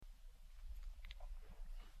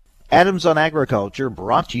Adams on Agriculture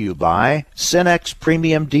brought to you by Cenex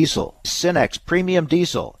Premium Diesel. Cenex Premium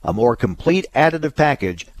Diesel, a more complete additive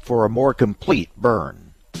package for a more complete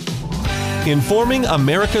burn. Informing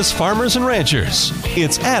America's farmers and ranchers,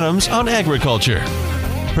 it's Adams on Agriculture.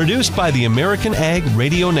 Produced by the American Ag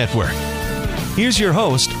Radio Network. Here's your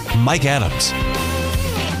host, Mike Adams.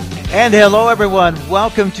 And hello, everyone.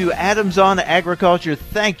 Welcome to Adams on Agriculture.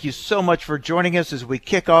 Thank you so much for joining us as we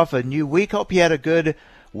kick off a new week. Hope you had a good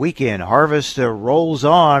weekend. Harvest rolls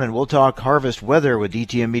on, and we'll talk harvest weather with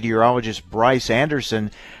DTN meteorologist Bryce Anderson.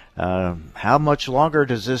 How much longer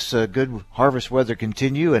does this good harvest weather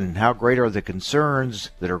continue, and how great are the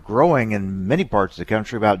concerns that are growing in many parts of the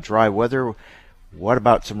country about dry weather? What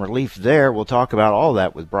about some relief there? We'll talk about all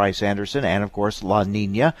that with Bryce Anderson and, of course, La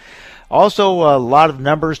Nina. Also, a lot of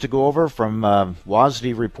numbers to go over from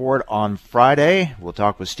WASDE report on Friday. We'll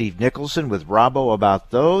talk with Steve Nicholson with Rabo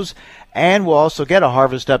about those. And we'll also get a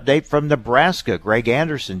harvest update from Nebraska. Greg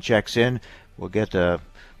Anderson checks in. We'll get a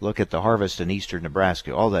look at the harvest in eastern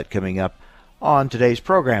Nebraska. All that coming up on today's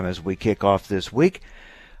program as we kick off this week.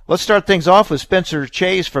 Let's start things off with Spencer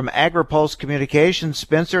Chase from AgriPulse Communications.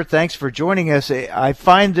 Spencer, thanks for joining us. I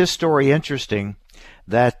find this story interesting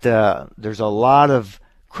that there's a lot of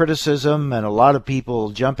criticism and a lot of people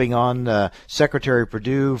jumping on Secretary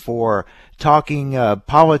Perdue for talking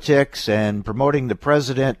politics and promoting the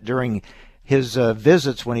president during his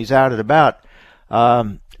visits when he's out and about.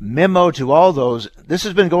 Memo to all those. This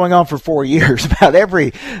has been going on for 4 years. About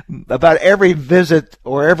every visit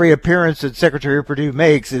or every appearance that Secretary Perdue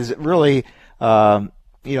makes is really, a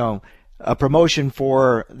promotion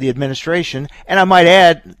for the administration. And I might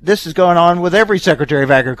add, this is going on with every Secretary of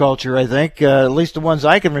Agriculture, I think, at least the ones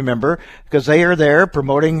I can remember, because they are there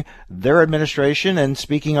promoting their administration and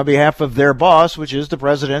speaking on behalf of their boss, which is the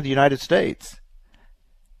President of the United States.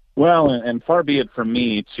 Well, and far be it from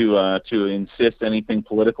me to insist anything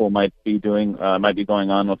political might be going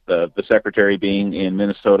on with the secretary being in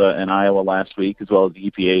Minnesota and Iowa last week, as well as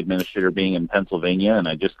the EPA administrator being in Pennsylvania. And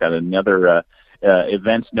I just got another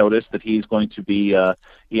events notice that he's going to be going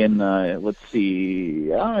to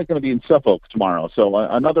be in Suffolk tomorrow. So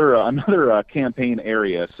another campaign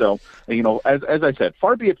area. So as I said,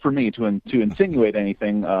 far be it for me to insinuate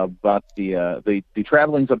anything about the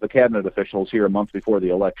travelings of the cabinet officials here a month before the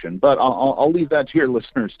election. But I'll leave that to your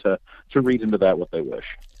listeners to read into that what they wish.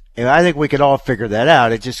 And I think we could all figure that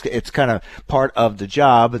out. It's kind of part of the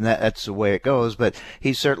job, and that's the way it goes. But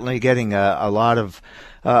he's certainly getting a lot of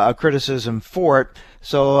criticism for it.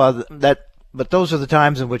 So but those are the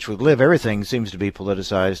times in which we live. Everything seems to be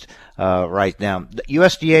politicized right now. The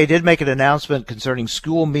USDA did make an announcement concerning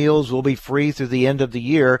school meals will be free through the end of the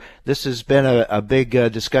year. This has been a big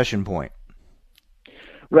discussion point.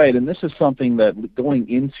 Right, and this is something that going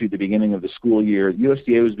into the beginning of the school year,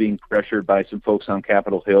 USDA was being pressured by some folks on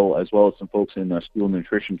Capitol Hill as well as some folks in the school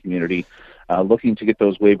nutrition community looking to get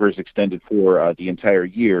those waivers extended for the entire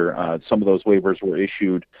year. Some of those waivers were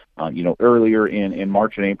issued, earlier in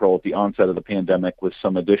March and April at the onset of the pandemic with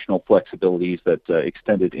some additional flexibilities that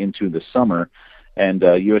extended into the summer. And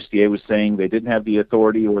USDA was saying they didn't have the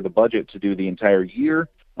authority or the budget to do the entire year.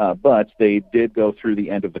 But they did go through the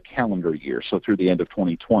end of the calendar year, so through the end of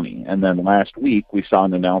 2020. And then last week, we saw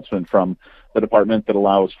an announcement from the department that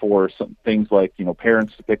allows for some things like,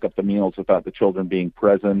 parents to pick up the meals without the children being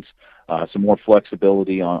present, some more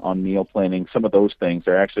flexibility on meal planning. Some of those things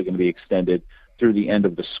are actually going to be extended through the end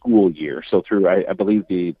of the school year. So through, I believe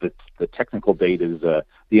the technical date is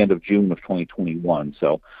the end of June of 2021.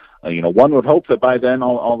 So one would hope that by then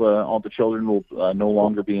all the children will no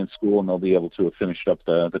longer be in school and they'll be able to have finished up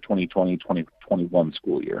the 2020-2021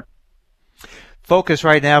 school year. Focus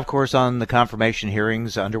right now, of course, on the confirmation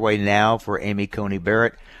hearings underway now for Amy Coney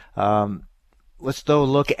Barrett. Let's, though,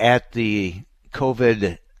 look at the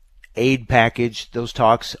COVID aid package, those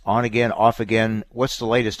talks on again, off again. What's the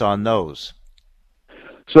latest on those?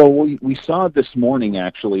 So we saw this morning,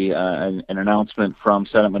 actually, an announcement from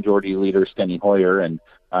Senate Majority Leader Steny Hoyer and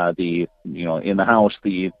in the House,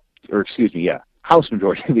 House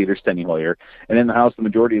Majority Leader Steny Hoyer, and in the House, the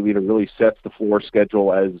Majority Leader really sets the floor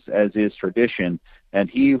schedule as is tradition, and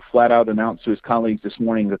he flat out announced to his colleagues this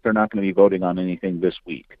morning that they're not going to be voting on anything this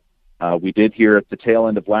week. We did hear at the tail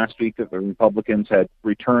end of last week that the Republicans had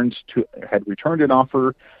returned an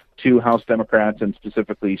offer to House Democrats and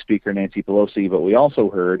specifically Speaker Nancy Pelosi, but we also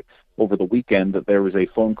heard over the weekend that there was a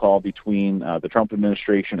phone call between the Trump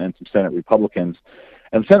administration and some Senate Republicans,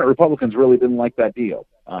 and Senate Republicans really didn't like that deal.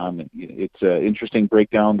 It's an interesting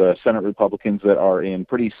breakdown. The Senate Republicans that are in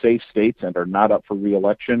pretty safe states and are not up for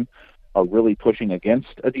re-election are really pushing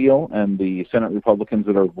against a deal, and the Senate Republicans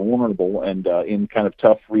that are vulnerable and in kind of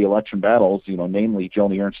tough re-election battles, namely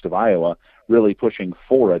Joni Ernst of Iowa, really pushing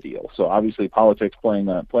for a deal. So obviously politics playing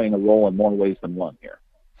a role in more ways than one here.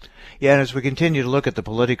 Yeah, and as we continue to look at the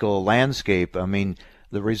political landscape, I mean,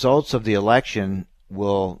 the results of the election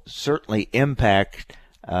will certainly impact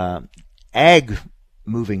ag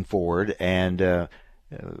moving forward, and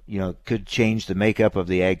could change the makeup of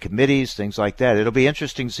the ag committees, things like that. It'll be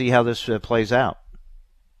interesting to see how this plays out.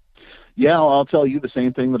 Yeah, I'll tell you the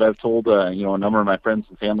same thing that I've told a number of my friends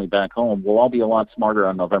and family back home. We'll all be a lot smarter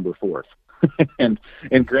on November 4th. and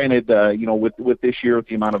granted, with this year, with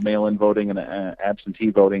the amount of mail-in voting and absentee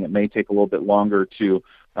voting, it may take a little bit longer to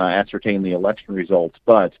ascertain the election results.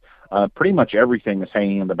 But pretty much everything is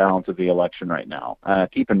hanging in the balance of the election right now.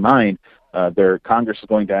 Keep in mind, Congress is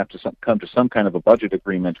going to have to come to some kind of a budget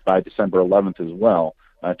agreement by December 11th as well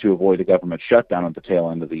to avoid a government shutdown at the tail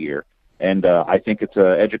end of the year. And I think it's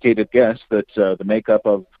an educated guess that the makeup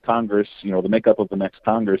of Congress, the makeup of the next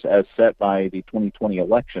Congress as set by the 2020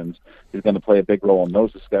 elections is going to play a big role in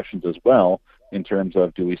those discussions as well, in terms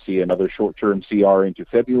of, do we see another short-term CR into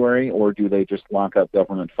February, or do they just lock up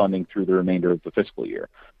government funding through the remainder of the fiscal year?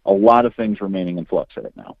 A lot of things remaining in flux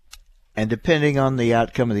right now. And depending on the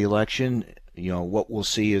outcome of the election, what we'll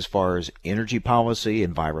see as far as energy policy,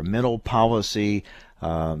 environmental policy,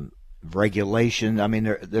 regulation. I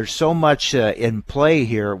mean, there's so much in play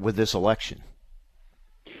here with this election.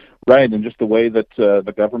 Right, and just the way that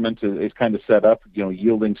the government is kind of set up,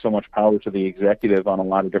 yielding so much power to the executive on a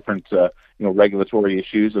lot of different, regulatory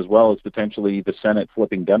issues, as well as potentially the Senate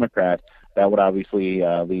flipping Democrat, that would obviously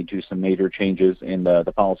lead to some major changes in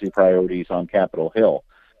the policy priorities on Capitol Hill.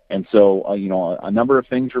 And so, a number of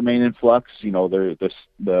things remain in flux.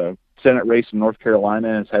 The Senate race in North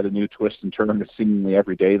Carolina has had a new twist and turn seemingly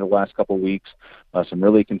every day the last couple of weeks. Some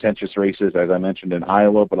really contentious races, as I mentioned, in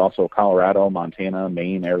Iowa, but also Colorado, Montana,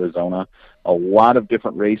 Maine, Arizona. A lot of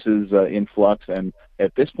different races in flux. And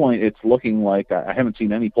at this point, it's looking like, I haven't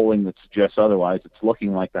seen any polling that suggests otherwise, it's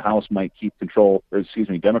looking like the House might keep control,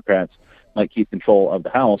 Democrats might keep control of the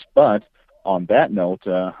House. But on that note,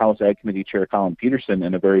 House Ag Committee Chair Colin Peterson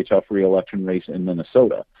in a very tough re-election race in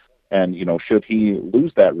Minnesota. And, should he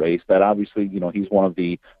lose that race, that obviously, he's one of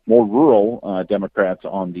the more rural Democrats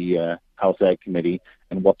on the House Ag Committee,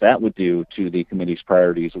 and what that would do to the committee's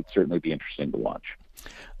priorities would certainly be interesting to watch.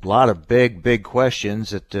 A lot of big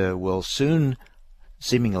questions that will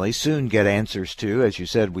seemingly soon get answers to. As you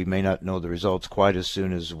said, we may not know the results quite as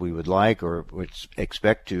soon as we would like or would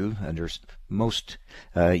expect to under most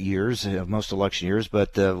most election years,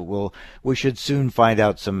 but we should soon find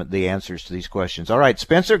out some of the answers to these questions. All right,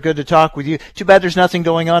 Spencer, good to talk with you. Too bad there's nothing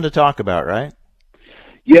going on to talk about, right?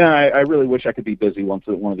 Yeah, I really wish I could be busy one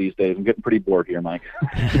of these days. I'm getting pretty bored here, Mike.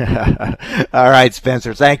 All right,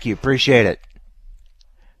 Spencer, thank you. Appreciate it.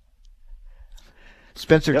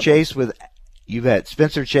 Spencer Chase with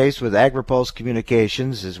AgriPulse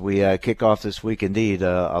Communications as we kick off this week. Indeed,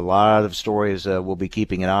 a lot of stories we'll be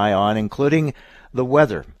keeping an eye on, including the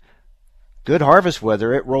weather. Good harvest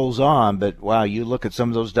weather, it rolls on, but wow, you look at some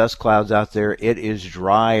of those dust clouds out there, it is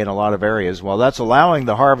dry in a lot of areas. Well, that's allowing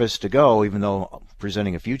the harvest to go, even though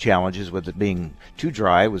presenting a few challenges with it being too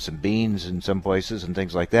dry, with some beans in some places and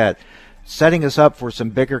things like that. Setting us up for some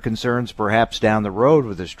bigger concerns perhaps down the road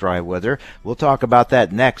with this dry weather. We'll talk about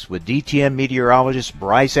that next with DTN meteorologist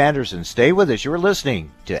Bryce Anderson. Stay with us. You're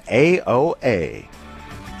listening to AOA.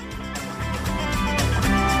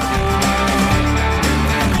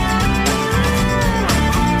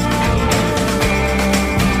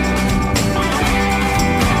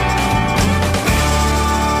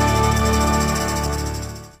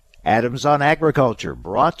 Adams on Agriculture,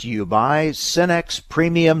 brought to you by Cenex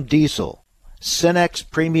Premium Diesel. Cenex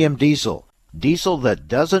Premium Diesel, diesel that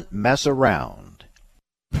doesn't mess around.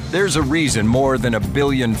 There's a reason more than 1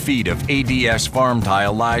 billion feet of ADS farm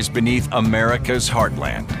tile lies beneath America's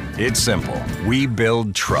heartland. It's simple. We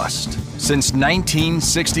build trust. Since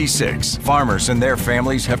 1966, farmers and their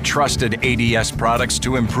families have trusted ADS products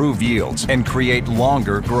to improve yields and create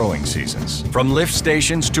longer growing seasons. From lift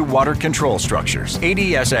stations to water control structures,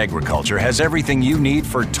 ADS Agriculture has everything you need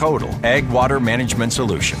for total ag water management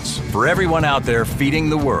solutions. For everyone out there feeding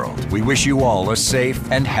the world, we wish you all a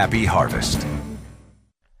safe and happy harvest.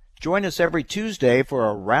 Join us every Tuesday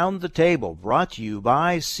for Around the Table, brought to you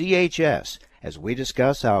by CHS, as we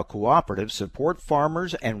discuss how cooperatives support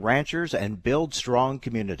farmers and ranchers and build strong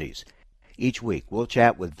communities. Each week, we'll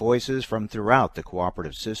chat with voices from throughout the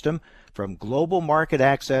cooperative system, from global market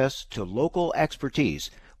access to local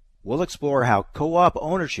expertise. We'll explore how co-op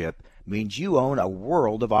ownership means you own a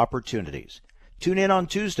world of opportunities. Tune in on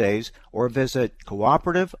Tuesdays or visit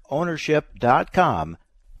cooperativeownership.com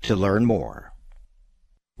to learn more.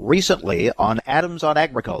 Recently on Adams on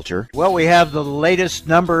Agriculture, well, we have the latest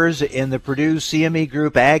numbers in the Purdue CME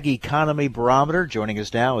Group Ag Economy Barometer. Joining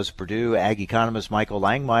us now is Purdue Ag economist Michael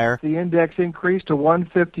Langmeyer. The index increased to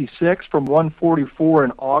 156 from 144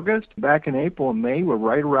 in August. Back in April and May, we're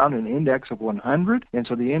right around an index of 100, and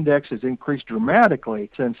so the index has increased dramatically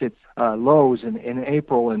since its lows in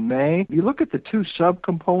April and May. If you look at the two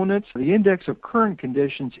subcomponents, the index of current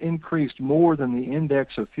conditions increased more than the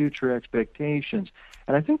index of future expectations.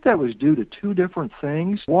 And I think that was due to two different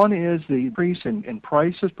things. One is the increase in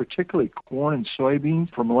prices, particularly corn and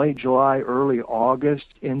soybeans, from late July, early August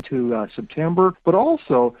into September. But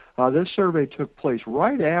also, this survey took place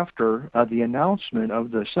right after the announcement of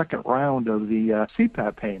the second round of the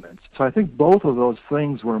CPAP payments. So I think both of those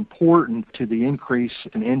things were important to the increase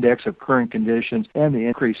in index of current conditions and the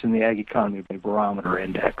increase in the Ag Economy Barometer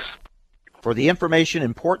Index. For the information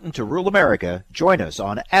important to rural America, join us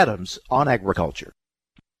on Adams on Agriculture.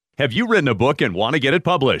 Have you written a book and want to get it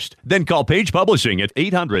published? Then call Page Publishing at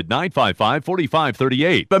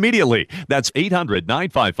 800-955-4538 immediately. That's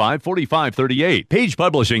 800-955-4538. Page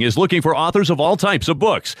Publishing is looking for authors of all types of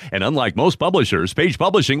books. And unlike most publishers, Page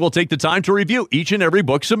Publishing will take the time to review each and every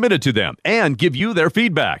book submitted to them and give you their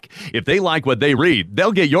feedback. If they like what they read,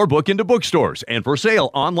 they'll get your book into bookstores and for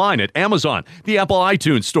sale online at Amazon, the Apple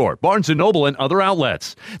iTunes Store, Barnes & Noble, and other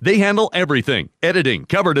outlets. They handle everything: editing,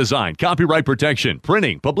 cover design, copyright protection,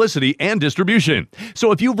 printing, publicity, and distribution.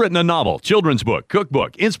 So if you've written a novel, children's book,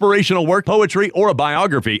 cookbook, inspirational work, poetry, or a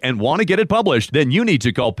biography and want to get it published, then you need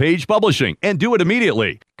to call Page Publishing and do it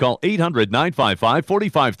immediately. Call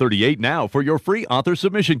 800-955-4538 now for your free author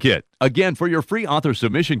submission kit. Again, for your free author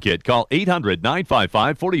submission kit, call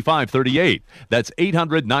 800-955-4538. That's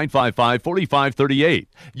 800-955-4538.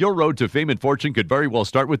 Your road to fame and fortune could very well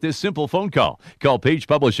start with this simple phone call. Call Page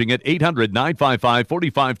Publishing at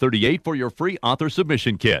 800-955-4538 for your free author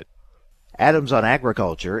submission kit. Adams on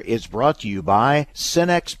Agriculture is brought to you by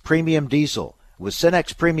Cenex Premium Diesel. With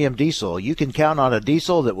Cenex Premium Diesel, you can count on a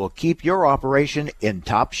diesel that will keep your operation in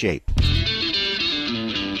top shape.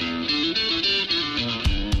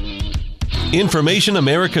 Information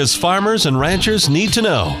America's farmers and ranchers need to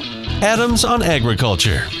know. Adams on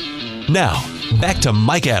Agriculture. Now, back to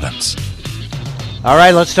Mike Adams. All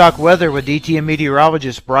right, let's talk weather with DTN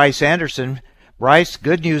meteorologist Bryce Anderson. Bryce,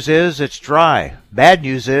 good news is it's dry. Bad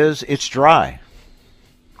news is it's dry.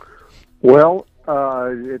 Well,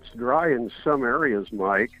 it's dry in some areas,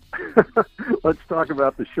 Mike. Let's talk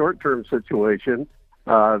about the short-term situation.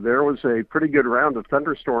 There was a pretty good round of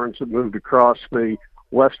thunderstorms that moved across the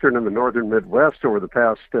western and the northern Midwest over the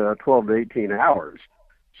past 12 to 18 hours.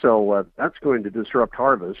 So that's going to disrupt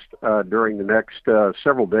harvest during the next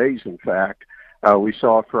several days, in fact. We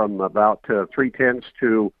saw from about 0.3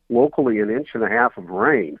 to locally 1.5 inches of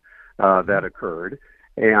rain that occurred.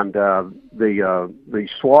 And the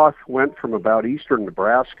swath went from about eastern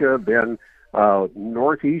Nebraska, then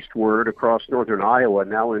northeastward across northern Iowa,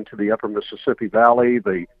 now into the upper Mississippi Valley,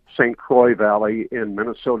 the St. Croix Valley in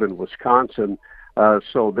Minnesota and Wisconsin.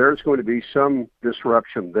 So there's going to be some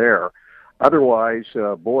disruption there. Otherwise,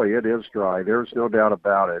 boy, it is dry. There's no doubt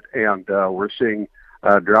about it. And we're seeing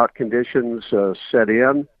drought conditions set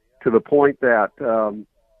in to the point that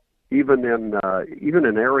even in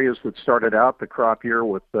areas that started out the crop year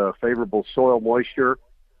with favorable soil moisture,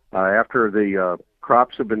 after the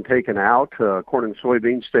crops have been taken out, corn and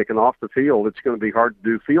soybeans taken off the field, it's going to be hard to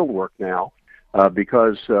do field work now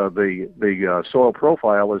because the soil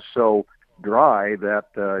profile is so dry that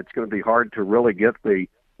it's going to be hard to really get the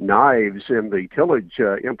knives and the tillage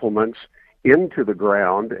implements into the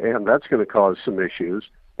ground, and that's going to cause some issues.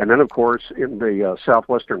 And then, of course, in the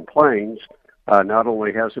southwestern plains, not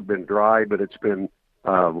only has it been dry, but it's been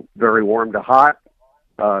very warm to hot.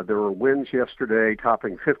 There were winds yesterday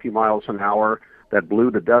topping 50 miles an hour that blew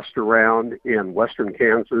the dust around in western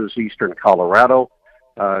Kansas, eastern Colorado,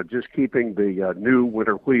 just keeping the new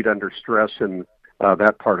winter wheat under stress in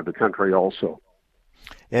that part of the country also.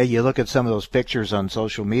 Yeah, you look at some of those pictures on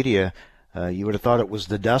social media, you would have thought it was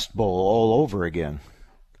the Dust Bowl all over again.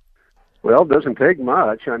 Well, it doesn't take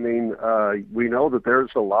much. I mean, we know that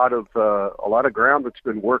there's a lot of ground that's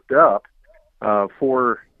been worked up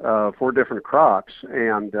for different crops,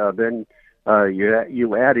 and then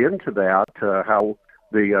you add into that how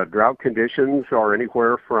the drought conditions are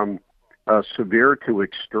anywhere from severe to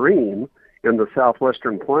extreme in the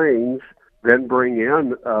southwestern plains. Then bring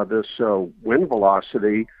in this wind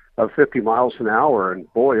velocity of 50 miles an hour,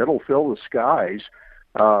 and boy, it'll fill the skies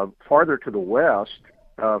farther to the west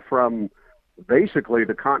from basically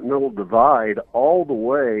the Continental Divide all the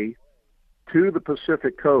way to the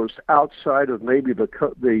Pacific coast, outside of maybe the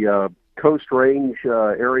Coast Range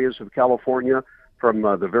areas of California, from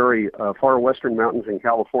the very far western mountains in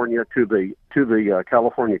California to the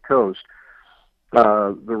California coast.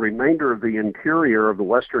 The remainder of the interior of the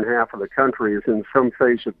western half of the country is in some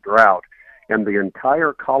phase of drought, and the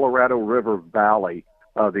entire Colorado River Valley,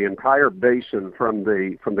 the entire basin from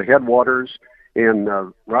the headwaters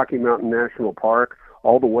in Rocky Mountain National Park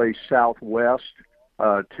all the way southwest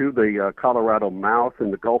to the Colorado mouth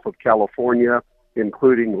in the Gulf of California,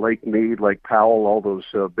 including Lake Mead, Lake Powell, all those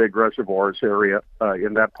big reservoirs area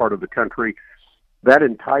in that part of the country. That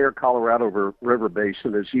entire Colorado River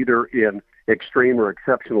basin is either in extreme or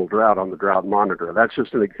exceptional drought on the drought monitor. That's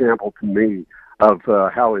just an example to me of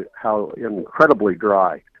how incredibly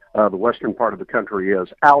dry the western part of the country is,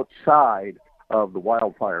 outside of the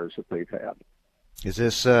wildfires that they've had. Is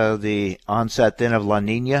this the onset then of La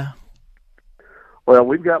Nina? Well,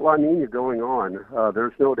 we've got La Nina going on.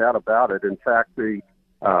 There's no doubt about it. In fact, the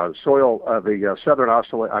Southern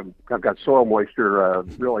Oscillation, I've got soil moisture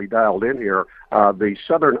really dialed in here. The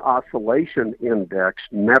Southern Oscillation Index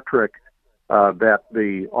metric that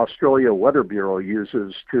the Australia Weather Bureau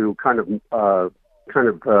uses to kind of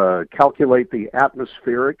calculate the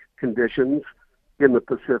atmospheric conditions in the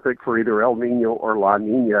Pacific for either El Nino or La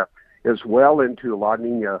Nina is well into La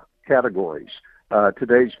Nina categories.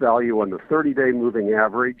 Today's value on the 30-day moving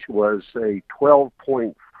average was a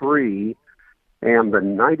 12.3, and the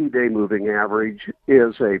 90-day moving average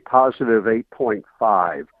is a positive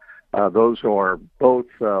 8.5. Those are both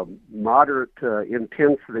moderate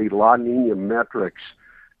intensity La Nina metrics.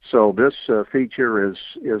 So this feature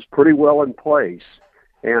is pretty well in place,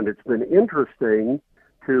 and it's been interesting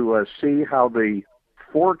to see how the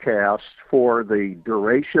forecasts for the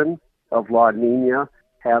duration of La Nina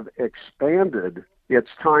have expanded its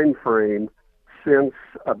time frame since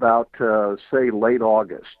about, say, late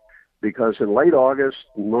August. Because in late August,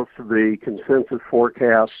 most of the consensus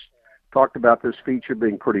forecasts talked about this feature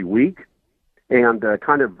being pretty weak and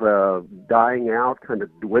kind of dying out, kind of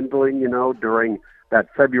dwindling, during that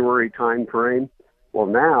February time frame. Well,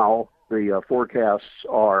 now the forecasts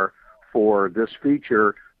are for this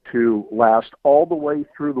feature to last all the way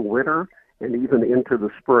through the winter and even into the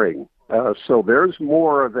spring. So there's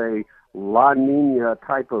more of a La Nina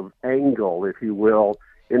type of angle, if you will,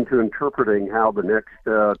 into interpreting how the next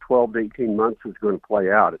 12 to 18 months is going to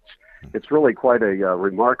play out. It's really quite a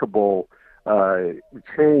remarkable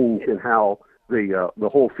change in how the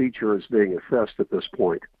whole feature is being assessed at this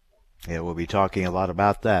point. Yeah, we'll be talking a lot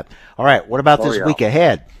about that. All right, what about this week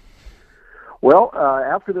ahead? Well,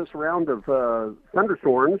 after this round of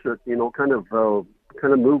thunderstorms that kind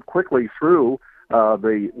of move quickly through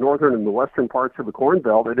the northern and the western parts of the Corn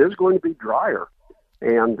Belt, it is going to be drier.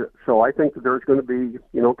 And so I think that there's going to be,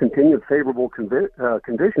 continued favorable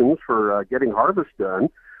conditions for getting harvest done.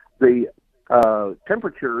 The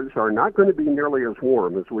temperatures are not going to be nearly as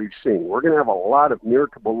warm as we've seen. We're going to have a lot of near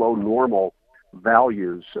to below normal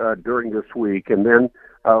values during this week. And then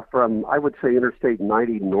from, I would say, Interstate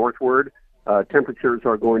 90 northward, temperatures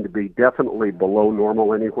are going to be definitely below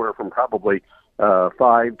normal, anywhere from probably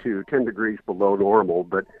 5 to 10 degrees below normal.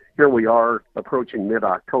 But here we are approaching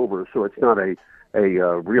mid-October, so it's not a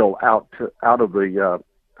real out of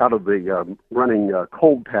the running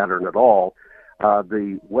cold pattern at all.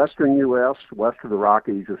 The western U.S., west of the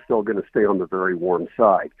Rockies, is still going to stay on the very warm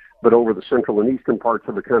side. But over the central and eastern parts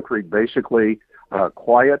of the country, basically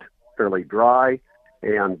quiet, fairly dry.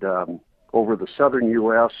 And over the southern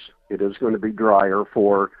U.S., it is going to be drier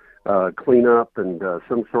for cleanup and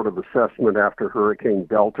some sort of assessment after Hurricane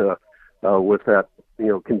Delta with that,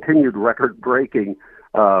 continued record-breaking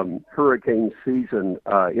hurricane season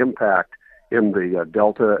impact in the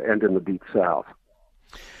Delta and in the Deep South.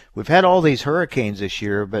 We've had all these hurricanes this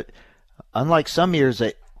year, but unlike some years,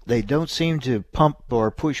 they don't seem to pump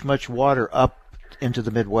or push much water up into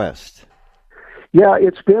the Midwest. Yeah,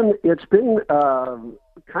 it's been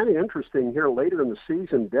kind of interesting here later in the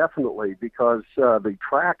season, definitely, because the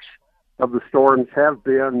tracks of the storms have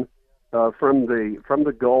been from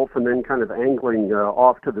the Gulf and then kind of angling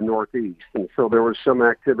off to the northeast. And so there was some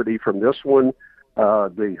activity from this one,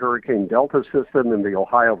 the Hurricane Delta system in the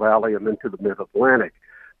Ohio Valley and then to the mid-Atlantic.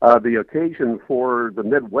 The occasion for the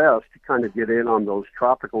Midwest to kind of get in on those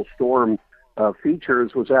tropical storm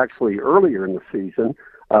features was actually earlier in the season.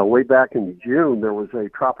 Way back in June, there was a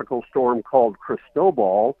tropical storm called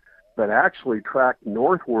Cristobal that actually tracked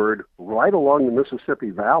northward right along the Mississippi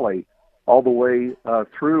Valley all the way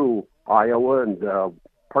through Iowa and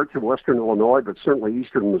parts of western Illinois, but certainly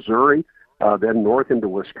eastern Missouri, then north into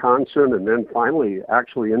Wisconsin, and then finally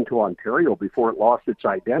actually into Ontario before it lost its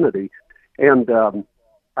identity. And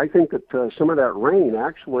I think that some of that rain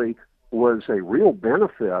actually was a real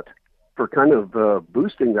benefit for kind of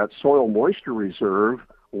boosting that soil moisture reserve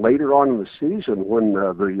later on in the season when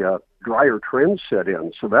the drier trends set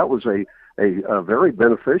in. So that was a very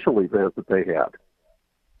beneficial event that they had.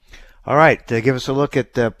 All right, give us a look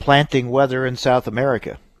at the planting weather in South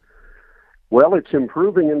America. Well, it's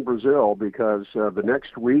improving in Brazil because the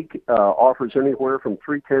next week offers anywhere from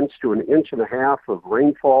 0.3 to 1.5 inches of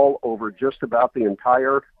rainfall over just about the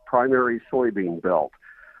entire primary soybean belt.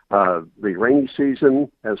 The rainy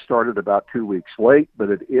season has started about 2 weeks late, but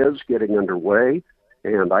it is getting underway,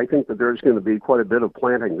 and I think that there's going to be quite a bit of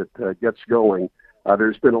planting that gets going.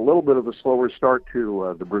 There's been a little bit of a slower start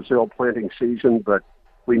to the Brazil planting season, but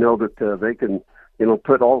we know that they can,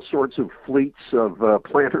 put all sorts of fleets of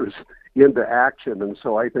planters into action, and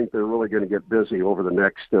so I think they're really going to get busy over the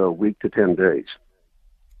next week to 10 days.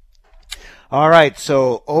 All right,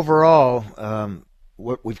 so overall,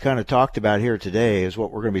 what we've kind of talked about here today is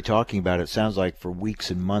what we're going to be talking about, it sounds like, for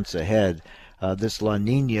weeks and months ahead, this La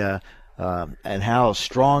Nina and how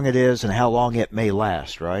strong it is and how long it may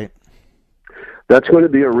last, right? That's going to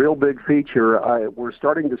be a real big feature. We're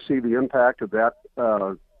starting to see the impact of that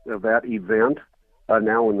event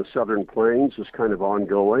now in the southern plains is kind of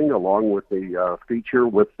ongoing, along with the feature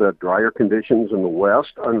with the drier conditions in the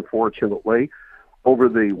west. Unfortunately, over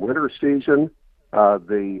the winter season,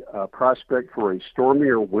 the prospect for a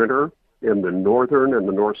stormier winter in the northern and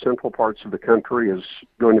the north central parts of the country is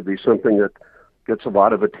going to be something that gets a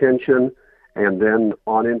lot of attention. And then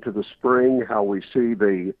on into the spring, how we see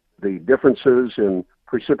the differences in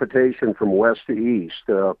precipitation from west to east,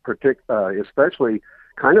 especially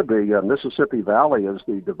kind of the Mississippi Valley is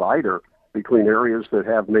the divider between areas that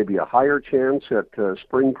have maybe a higher chance at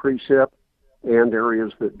spring precip and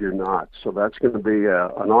areas that do not. So that's going to be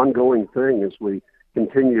an ongoing thing as we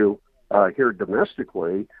continue here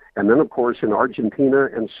domestically. And then, of course, in Argentina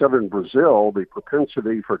and southern Brazil, the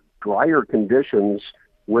propensity for drier conditions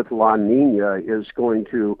with La Nina is going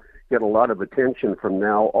to get a lot of attention from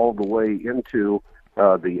now all the way into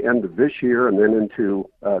the end of this year and then into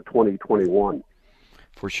 2021.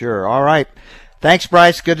 For sure. All right. Thanks,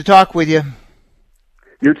 Bryce. Good to talk with you.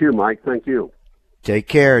 You too, Mike. Thank you. Take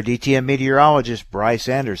care. DTN meteorologist Bryce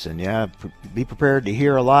Anderson. Yeah, be prepared to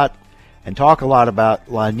hear a lot and talk a lot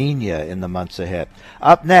about La Nina in the months ahead.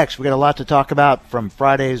 Up next, we got a lot to talk about from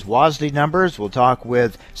Friday's WASDE numbers. We'll talk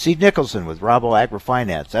with Steve Nicholson with Rabo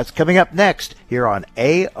AgriFinance. That's coming up next here on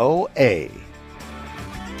AOA.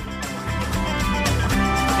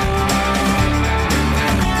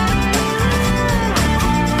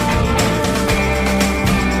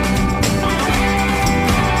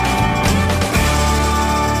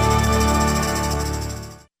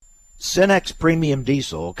 Cenex Premium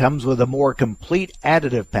Diesel comes with a more complete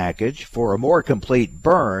additive package for a more complete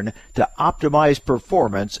burn to optimize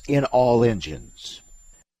performance in all engines.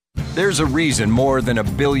 There's a reason more than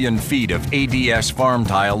 1 billion feet of ADS farm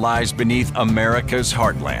tile lies beneath America's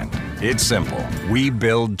heartland. It's simple. We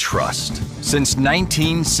build trust. Since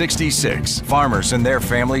 1966, farmers and their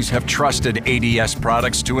families have trusted ADS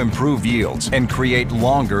products to improve yields and create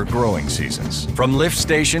longer growing seasons. From lift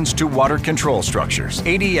stations to water control structures,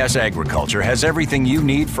 ADS Agriculture has everything you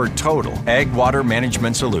need for total ag water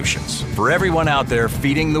management solutions. For everyone out there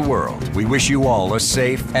feeding the world, we wish you all a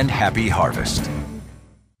safe and happy harvest.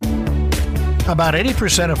 About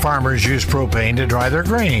 80% of farmers use propane to dry their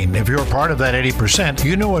grain. If you're part of that 80%,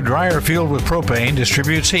 you know a dryer field with propane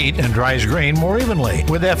distributes heat and dries grain more evenly.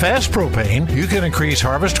 With FS propane, you can increase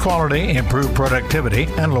harvest quality, improve productivity,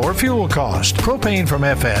 and lower fuel cost. Propane from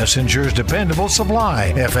FS ensures dependable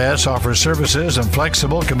supply. FS offers services and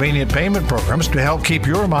flexible, convenient payment programs to help keep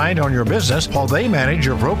your mind on your business while they manage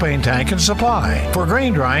your propane tank and supply. For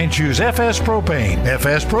grain drying, choose FS propane.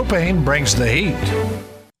 FS propane brings the heat.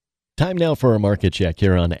 Time now for a market check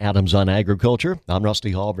here on Adams on Agriculture. I'm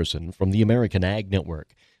Rusty Halverson from the American Ag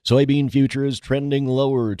Network. Soybean futures trending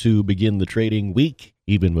lower to begin the trading week,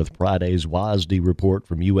 even with Friday's WASDE report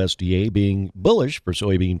from USDA being bullish for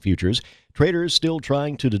soybean futures. Traders still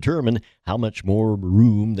trying to determine how much more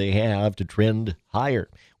room they have to trend higher.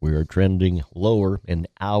 We are trending lower an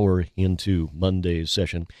hour into Monday's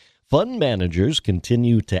session. Fund managers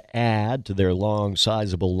continue to add to their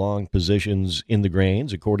sizable long positions in the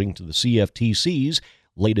grains, according to the CFTC's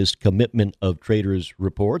latest Commitment of Traders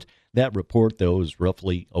report. That report, though, is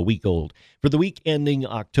roughly a week old. For the week ending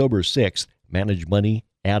October 6th, managed money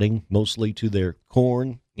adding mostly to their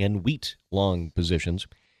corn and wheat long positions.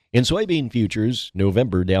 In soybean futures,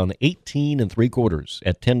 November down 18 3/4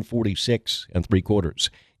 at 10.46 3/4.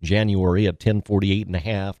 January at 10.48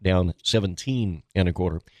 1/2, down 17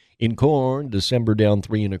 1/4. In corn, December down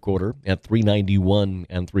 3 1/4 at 391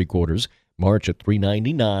 3/4. March at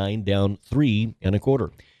 399, down 3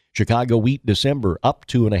 1/4. Chicago wheat December up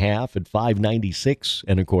 2 1/2 at 596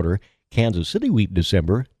 1/4. Kansas City wheat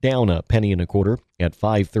December down a penny 1/4 at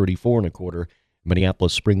 534 1/4.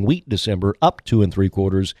 Minneapolis spring wheat December up 2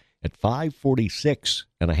 3/4 at 546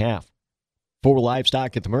 1/2. For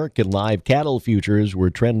livestock at the American live cattle futures were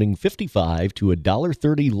trending 55 to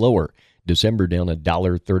 $1.30 lower. December down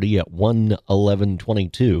 $1.30 at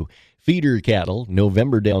 111.22. Feeder cattle,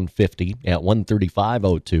 November down 50 at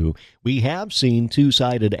 135.02. We have seen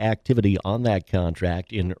two-sided activity on that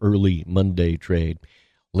contract in early Monday trade.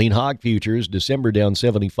 Lean hog futures, December down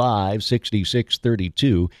 75,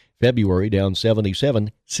 66.32. February down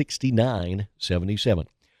 77, 69.77.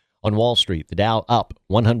 On Wall Street, the Dow up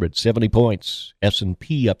 170 points,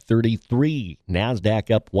 S&P up 33,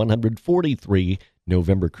 NASDAQ up 143,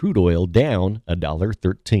 November crude oil down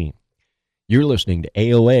 $1.13. You're listening to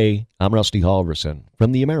AOA. I'm Rusty Halverson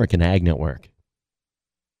from the American Ag Network.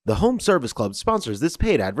 The Home Service Club sponsors this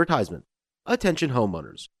paid advertisement. Attention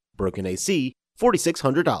homeowners. Broken AC,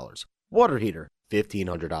 $4,600. Water heater,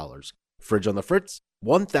 $1,500. Fridge on the fritz,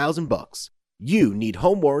 $1,000. You need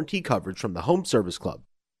home warranty coverage from the Home Service Club.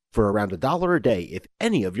 For around $1 a day, if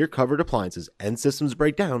any of your covered appliances and systems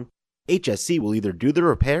break down, HSC will either do the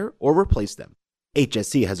repair or replace them.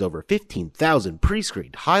 HSC has over 15,000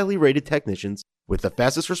 pre-screened, highly rated technicians with the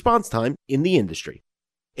fastest response time in the industry.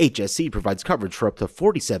 HSC provides coverage for up to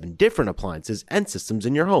 47 different appliances and systems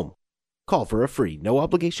in your home. Call for a free,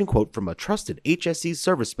 no-obligation quote from a trusted HSC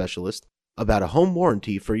service specialist about a home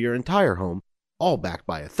warranty for your entire home, all backed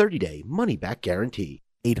by a 30-day money-back guarantee.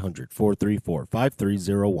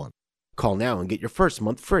 800-434-5301. Call now and get your first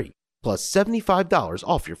month free, plus $75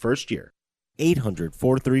 off your first year.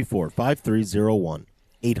 800-434-5301.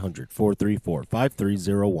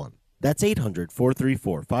 800-434-5301. That's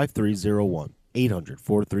 800-434-5301.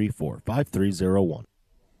 800-434-5301.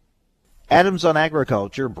 Adams on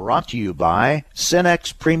Agriculture brought to you by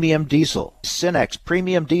Cenex Premium Diesel. Cenex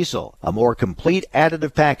Premium Diesel, a more complete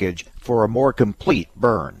additive package for a more complete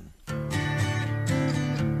burn.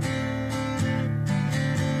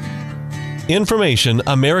 Information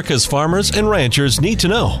America's farmers and ranchers need to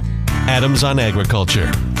know. Adams on Agriculture.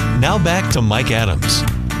 Now back to Mike Adams.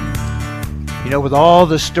 You know, with all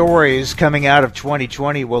the stories coming out of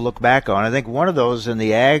 2020 we'll look back on, I think one of those in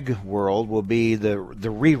the ag world will be the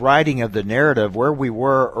rewriting of the narrative where we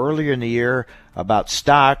were earlier in the year about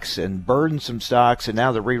stocks and burdensome stocks, and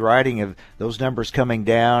now the rewriting of those numbers coming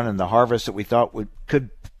down and the harvest that we thought could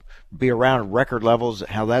be around record levels,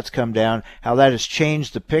 how that's come down, how that has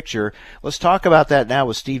changed the picture. Let's talk about that now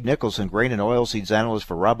with Steve Nicholson, grain and oilseeds analyst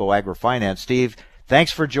for Rabo AgriFinance. Steve,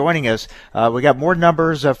 thanks for joining us. We got more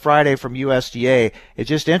numbers Friday from USDA. It's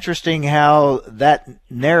just interesting how that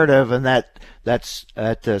narrative and that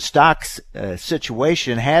stocks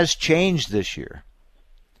situation has changed this year.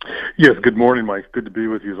 Yes, good morning, Mike. Good to be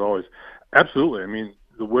with you as always. Absolutely. I mean,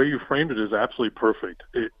 the way you framed it is absolutely perfect.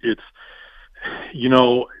 It's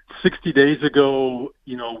 60 days ago,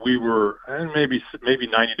 we were, and maybe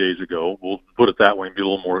 90 days ago, we'll put it that way and be a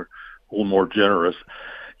little more generous.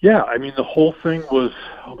 Yeah, I mean, the whole thing was,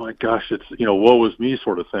 oh my gosh, it's, woe is me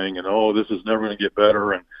sort of thing, and oh, this is never going to get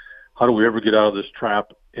better, and how do we ever get out of this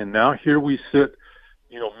trap? And now here we sit,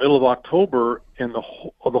 middle of October, and the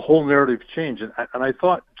whole narrative changed. And I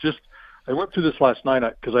thought I went through this last night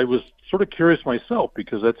because I was sort of curious myself,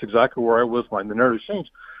 because that's exactly where I was when the narrative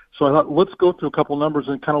changed. So I thought, let's go through a couple numbers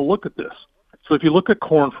and kind of look at this. So if you look at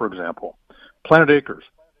corn, for example, planted acres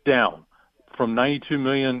down from 92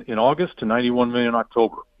 million in August to 91 million in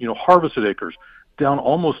October. Harvested acres down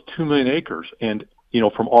almost 2 million acres, and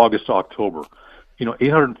from August to October.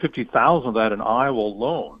 850,000 of that in Iowa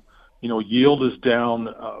alone. Yield is down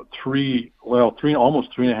almost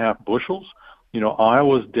 3.5 bushels.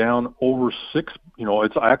 Iowa's down over 6.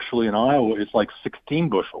 It's actually in Iowa, it's like 16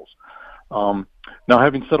 bushels. Now,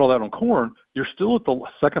 having said all that on corn, you're still at the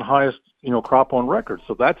second highest, crop on record.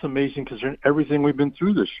 So that's amazing considering everything we've been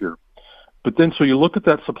through this year. But then, so you look at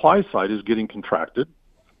that supply side is getting contracted,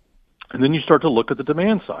 and then you start to look at the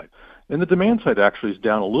demand side. And the demand side actually is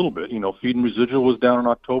down a little bit. Feed and residual was down in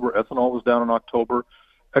October. Ethanol was down in October.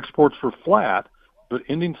 Exports were flat, but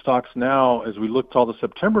ending stocks now, as we look to all the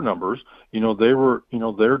September numbers,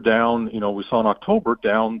 they're down, we saw in October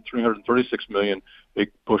down 336 million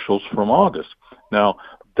bushels from August. Now,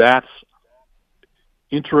 that's,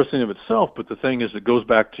 interesting of itself, but the thing is, it goes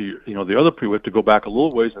back to, the other we have to go back a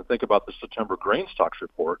little ways and think about the September grain stocks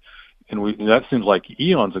report, and that seems like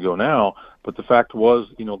eons ago now. But the fact was,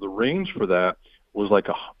 the range for that was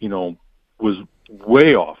was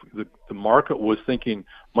way off. The market was thinking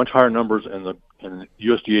much higher numbers, and the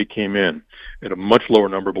USDA came in at a much lower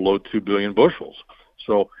number, below 2 billion bushels.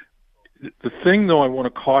 So the thing, though, I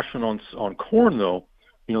want to caution on corn, though,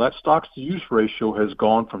 that stocks-to-use ratio has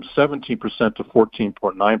gone from 17% to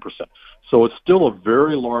 14.9%. So it's still a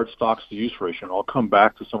very large stocks-to-use ratio, and I'll come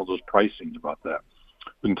back to some of those pricings about that.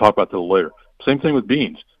 We can talk about that a little later. Same thing with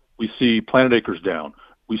beans. We see planted acres down.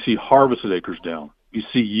 We see harvested acres down. We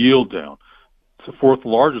see yield down. It's the fourth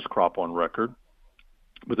largest crop on record.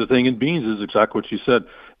 But the thing in beans is exactly what you said.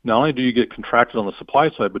 Not only do you get contracted on the supply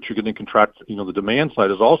side, but you're getting contracted, the demand side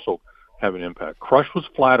is also having an impact. Crush was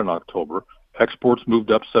flat in October. Exports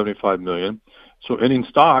moved up 75 million. So ending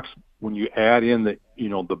stocks, when you add in the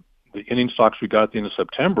ending stocks we got at the end of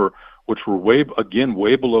September, which were way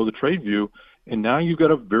below the trade view, and now you've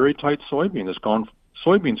got a very tight soybean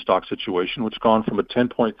stock situation, which has gone from a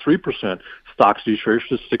 10.3% stocks to use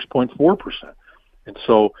ratio to 6.4%. And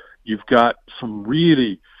so you've got some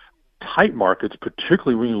really tight markets,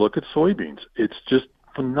 particularly when you look at soybeans. It's just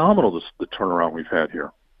phenomenal, the turnaround we've had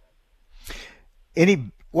here.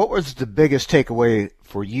 What was the biggest takeaway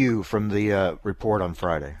for you from the report on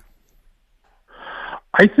Friday?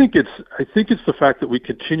 I think it's the fact that we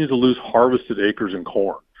continue to lose harvested acres in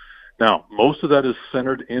corn. Now, most of that is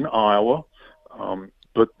centered in Iowa,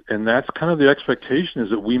 and that's kind of the expectation, is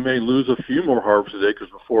that we may lose a few more harvested acres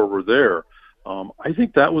before we're there. I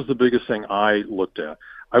think that was the biggest thing I looked at.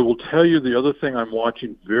 I will tell you, the other thing I'm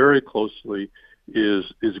watching very closely is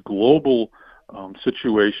global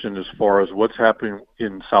situation as far as what's happening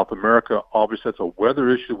in South America. Obviously, that's a weather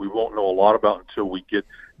issue we won't know a lot about until we get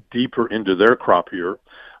deeper into their crop year.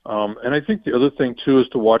 And I think the other thing, too, is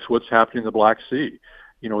to watch what's happening in the Black Sea.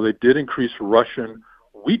 They did increase Russian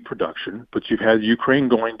wheat production, but you've had Ukraine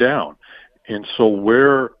going down. And so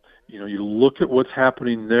where, you look at what's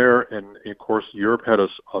happening there, and, of course, Europe had a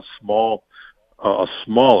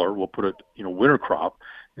smaller, we'll put it, winter crop.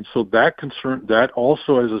 And so that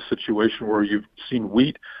also is a situation where you've seen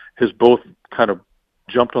wheat has both kind of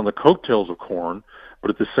jumped on the coattails of corn, but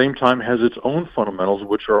at the same time has its own fundamentals,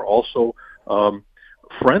 which are also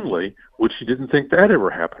friendly, which you didn't think that ever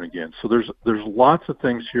happen again. So there's lots of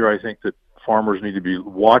things here I think that farmers need to be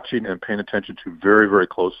watching and paying attention to very, very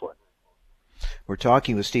closely. We're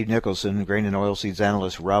talking with Steve Nicholson, grain and oilseeds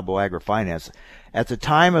analyst, Rabo AgriFinance. At the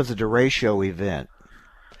time of the derecho event,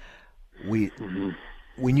 we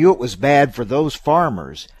knew it was bad for those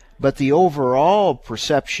farmers, but the overall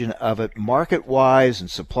perception of it, market-wise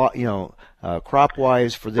and supply,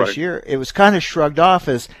 crop-wise for this year, it was kind of shrugged off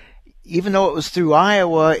as, even though it was through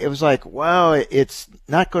Iowa, it was like, well, it's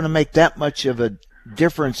not going to make that much of a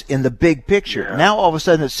difference in the big picture. Yeah. Now all of a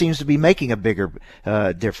sudden it seems to be making a bigger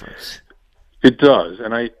difference. It does,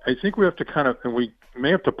 and I think we have to and we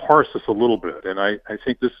may have to parse this a little bit, and I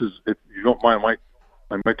think this is, if you don't mind,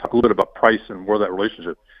 I might talk a little bit about price and where that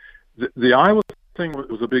relationship. The Iowa thing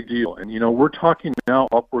was a big deal, and we're talking now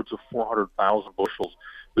upwards of 400,000 bushels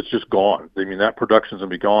that's just gone. I mean, that production's gonna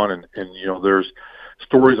be gone, and there's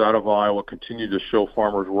stories out of Iowa continue to show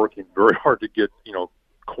farmers working very hard to get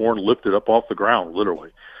corn lifted up off the ground,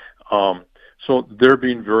 literally. So they're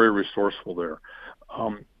being very resourceful there.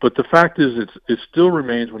 But the fact is, it still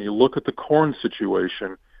remains, when you look at the corn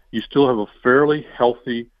situation, you still have a fairly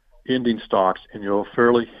healthy ending stocks, and you have a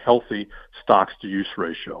fairly healthy stocks-to-use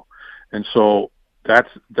ratio. And so that's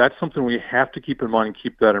something we have to keep in mind and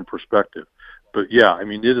keep that in perspective. But yeah, I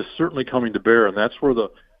mean, it is certainly coming to bear, and that's where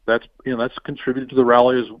that's contributed to the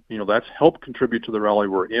rally. That's helped contribute to the rally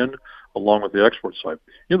we're in, along with the export side.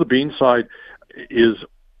 The bean side is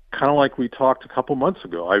kind of like we talked a couple months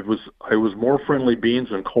ago. I was more friendly beans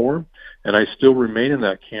than corn, and I still remain in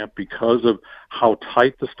that camp because of how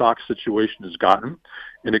tight the stock situation has gotten,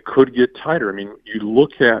 and it could get tighter. I mean, you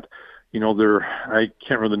look at, I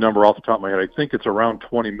can't remember the number off the top of my head. I think it's around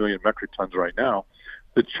 20 million metric tons right now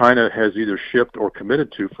that China has either shipped or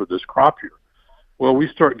committed to for this crop year. Well, we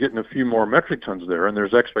start getting a few more metric tons there, and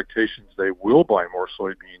there's expectations they will buy more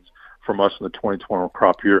soybeans from us in the 2020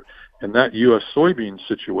 crop year. And that U.S. soybean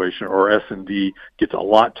situation, or S&D, gets a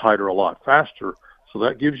lot tighter, a lot faster. So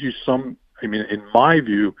that gives you some, in my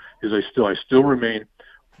view, is I still remain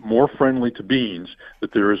more friendly to beans,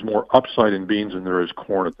 that there is more upside in beans than there is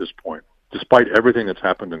corn at this point, despite everything that's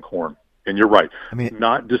happened in corn. And you're right,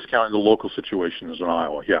 not discounting the local situations in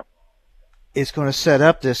Iowa, yeah. It's going to set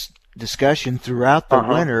up this discussion throughout the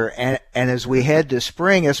winter, and as we head to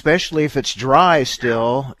spring, especially if it's dry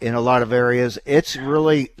still in a lot of areas, it's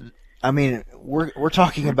really, I mean, we're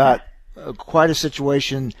talking about quite a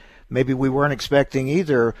situation maybe we weren't expecting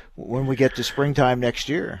either when we get to springtime next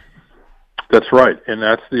year. That's right, and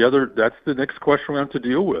that's the next question we have to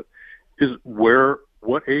deal with, is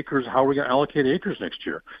what acres, how are we going to allocate acres next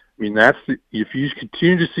year? I mean, if you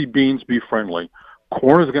continue to see beans be friendly,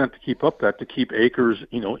 corn is going to have to keep up that to keep acres,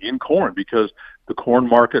 in corn, because the corn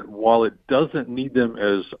market, while it doesn't need them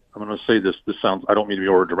as, I'm going to say this sounds, I don't mean to be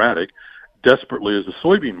over dramatic, desperately as the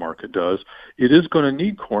soybean market does, it is going to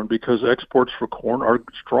need corn because exports for corn are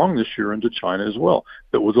strong this year into China as well.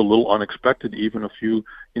 That was a little unexpected even a few,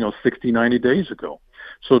 60, 90 days ago.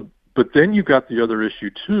 So, but then you've got the other issue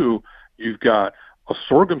too. You've got a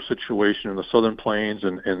sorghum situation in the Southern Plains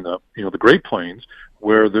and the Great Plains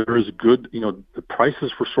where there is good, the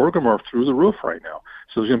prices for sorghum are through the roof right now.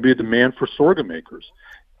 So there's going to be a demand for sorghum acres.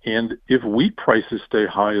 And if wheat prices stay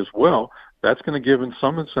high as well, that's going to give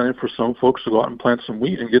some incentive for some folks to go out and plant some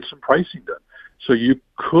wheat and get some pricing done. So you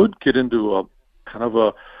could get into a kind of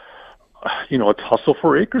a tussle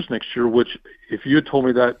for acres next year, which if you had told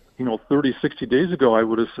me that, 30, 60 days ago, I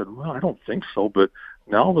would have said, well, I don't think so. But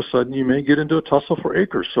now all of a sudden you may get into a tussle for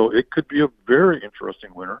acres. So it could be a very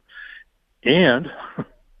interesting winter. And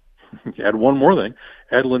add one more thing,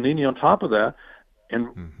 add La Nina on top of that.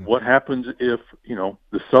 And what happens if,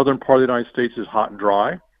 the southern part of the United States is hot and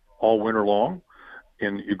dry all winter long,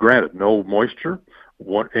 and granted, no moisture,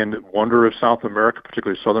 and wonder if South America,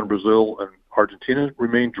 particularly southern Brazil and Argentina,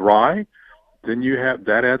 remain dry, then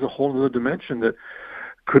that adds a whole other dimension that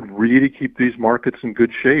could really keep these markets in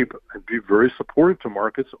good shape and be very supportive to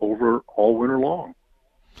markets over all winter long.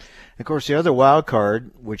 Of course, the other wild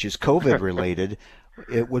card, which is COVID-related,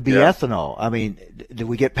 it would be ethanol. I mean, do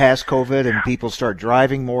we get past COVID and people start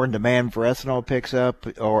driving more and demand for ethanol picks up,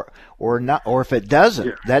 or not? Or if it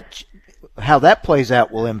doesn't, how that plays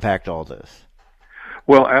out will impact all this.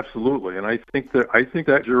 Well, absolutely, and I think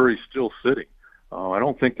that jury's still sitting. I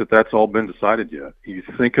don't think that's all been decided yet. You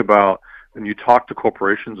think about, and you talk to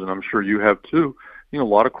corporations, and I'm sure you have too. A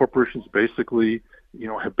lot of corporations basically,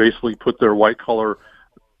 have put their white collar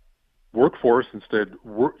workforce instead.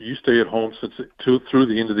 You stay at home through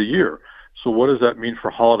the end of the year. So what does that mean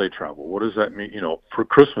for holiday travel? What does that mean, for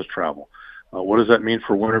Christmas travel? What does that mean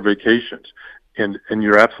for winter vacations? And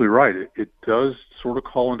you're absolutely right. It does sort of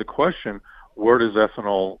call into question, where does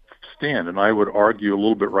ethanol stand? And I would argue a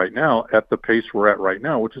little bit right now at the pace we're at right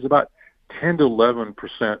now, which is about 10 to 11%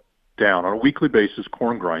 down on a weekly basis,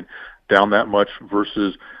 corn grind down that much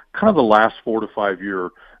versus kind of the last 4 to 5 year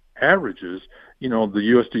averages. The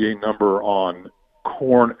USDA number on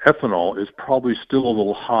corn ethanol is probably still a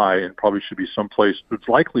little high and probably should be someplace, it's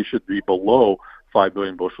likely should be below 5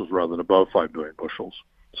 billion bushels rather than above 5 billion bushels.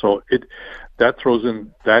 So that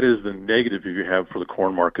is the negative you have for the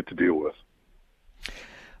corn market to deal with.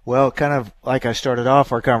 Well, kind of like I started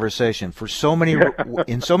off our conversation, for so many,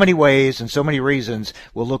 in so many ways and so many reasons,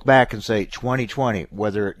 we'll look back and say 2020,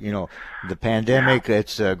 whether, the pandemic,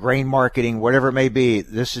 it's grain marketing, whatever it may be,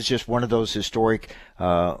 this is just one of those historic,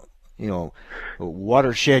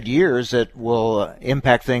 watershed years that will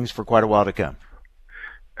impact things for quite a while to come.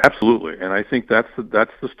 Absolutely. And I think that's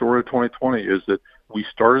the story of 2020 is that we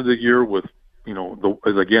started the year with,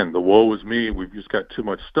 the woe is me, we've just got too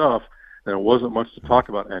much stuff. And it wasn't much to talk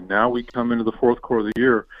about. And now we come into the fourth quarter of the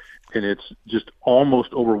year, and it's just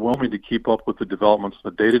almost overwhelming to keep up with the developments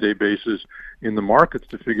on a day-to-day basis in the markets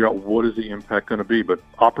to figure out what is the impact going to be. But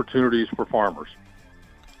opportunities for farmers.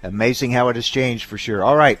 Amazing how it has changed for sure.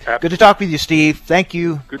 All right. Absolutely. Good to talk with you, Steve. Thank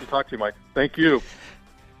you. Good to talk to you, Mike. Thank you.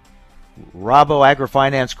 Rabo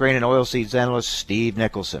AgriFinance grain and oilseeds analyst Steve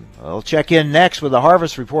Nicholson. We'll check in next with a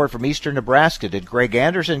harvest report from eastern Nebraska. Did Greg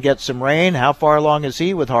Anderson get some rain? How far along is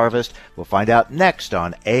he with harvest? We'll find out next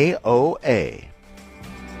on AOA.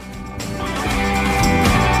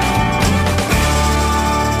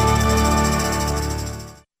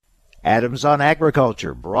 Adams on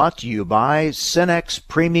Agriculture, brought to you by Cenex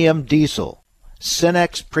Premium Diesel.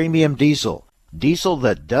 Cenex Premium Diesel, diesel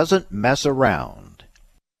that doesn't mess around.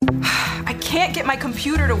 I can't get my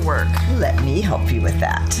computer to work. Let me help you with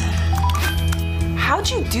that. How'd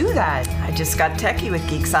you do that? I just got techie with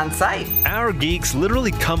Geeks on Site. Our geeks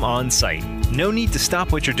literally come on site. No need to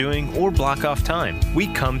stop what you're doing or block off time. We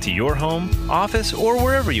come to your home, office, or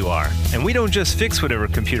wherever you are. And we don't just fix whatever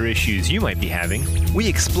computer issues you might be having. We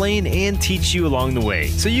explain and teach you along the way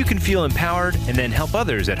so you can feel empowered and then help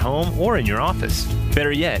others at home or in your office.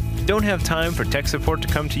 Better yet, don't have time for tech support to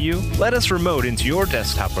come to you? Let us remote into your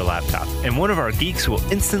desktop or laptop, and one of our geeks will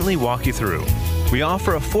instantly walk you through. We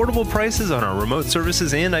offer affordable prices on our remote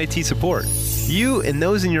services and IT support. You and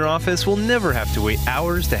those in your office will never have to wait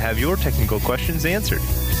hours to have your technical questions answered.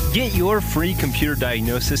 Get your free computer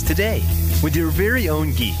diagnosis today with your very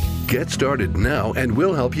own geek. Get started now and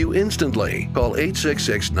we'll help you instantly. Call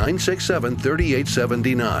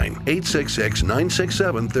 866-967-3879.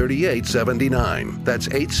 866-967-3879. That's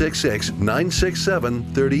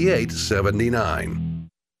 866-967-3879.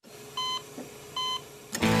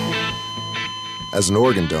 As an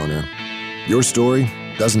organ donor, your story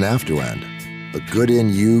doesn't have to end. The good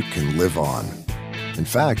in you can live on. In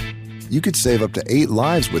fact, you could save up to 8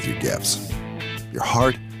 lives with your gifts. Your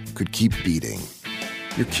heart could keep beating.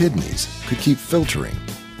 Your kidneys could keep filtering.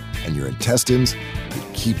 And your intestines could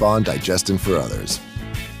keep on digesting for others.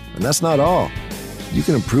 And that's not all. You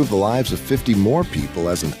can improve the lives of 50 more people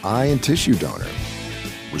as an eye and tissue donor,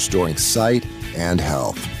 restoring sight and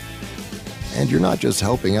health. And you're not just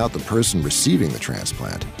helping out the person receiving the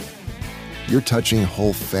transplant. You're touching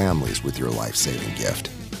whole families with your life-saving gift.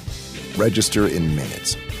 Register in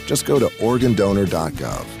minutes. Just go to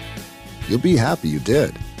organdonor.gov. You'll be happy you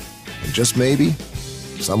did. And just maybe,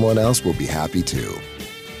 someone else will be happy too.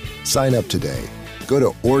 Sign up today. Go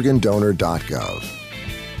to organdonor.gov.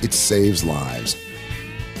 It saves lives.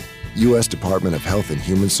 U.S. Department of Health and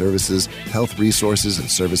Human Services, Health Resources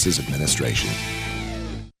and Services Administration.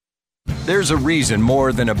 There's a reason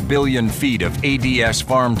more than 1 billion feet of ADS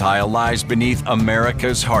farm tile lies beneath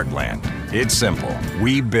America's heartland. It's simple.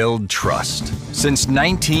 We build trust. Since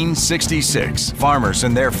 1966, farmers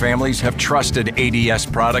and their families have trusted ADS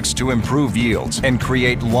products to improve yields and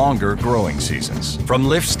create longer growing seasons. From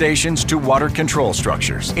lift stations to water control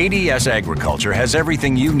structures, ADS Agriculture has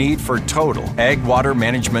everything you need for total ag water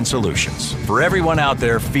management solutions. For everyone out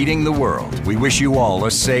there feeding the world, we wish you all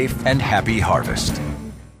a safe and happy harvest.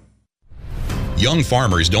 Young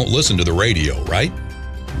farmers don't listen to the radio, right?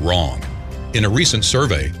 Wrong. In a recent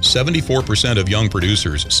survey, 74% of young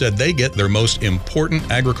producers said they get their most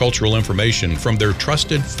important agricultural information from their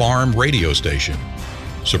trusted farm radio station.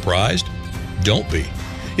 Surprised? Don't be.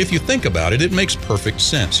 If you think about it, it makes perfect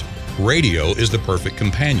sense. Radio is the perfect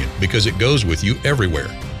companion because it goes with you everywhere.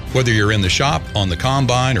 Whether you're in the shop, on the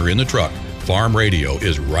combine, or in the truck, farm radio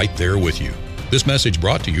is right there with you. This message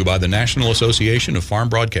brought to you by the National Association of Farm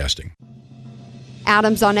Broadcasting.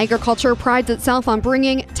 Adams on Agriculture prides itself on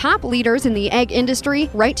bringing top leaders in the ag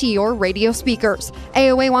industry right to your radio speakers.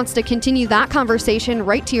 AOA wants to continue that conversation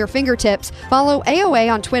right to your fingertips. Follow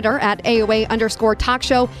AOA on Twitter at AOA_talk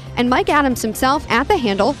show and Mike Adams himself at the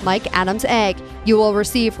handle Mike Adams Ag. You will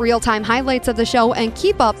receive real-time highlights of the show and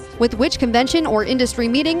keep up with which convention or industry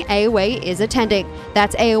meeting AOA is attending.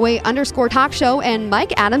 That's AOA_talk show and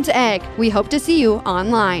Mike Adams Ag. We hope to see you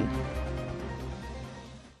online.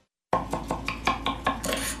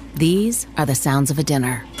 These are the sounds of a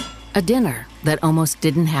dinner that almost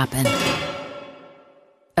didn't happen.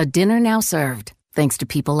 A dinner now served, thanks to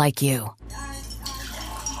people like you.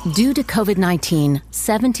 Due to COVID-19,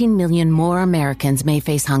 17 million more Americans may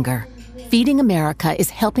face hunger. Feeding America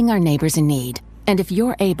is helping our neighbors in need. And if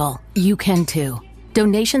you're able, you can too.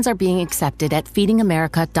 Donations are being accepted at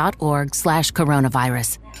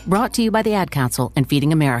feedingamerica.org/coronavirus. Brought to you by the Ad Council and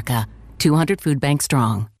Feeding America, 200 food banks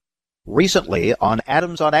strong. Recently on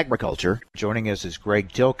Adams on Agriculture, joining us is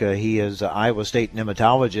Greg Tilka. He is an Iowa State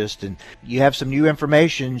nematologist, and you have some new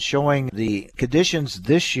information showing the conditions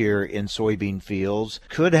this year in soybean fields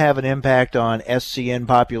could have an impact on SCN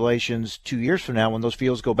populations 2 years from now when those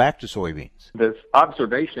fields go back to soybeans. This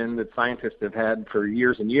observation that scientists have had for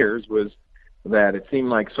years and years was that it seemed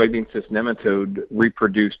like soybean cyst nematode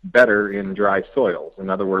reproduced better in dry soils. In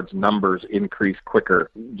other words, numbers increase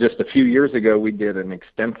quicker. Just a few years ago, we did an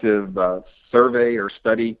extensive survey or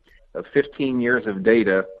study of 15 years of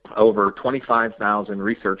data over 25,000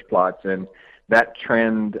 research plots, and that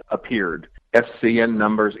trend appeared. SCN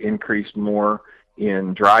numbers increased more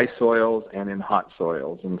in dry soils and in hot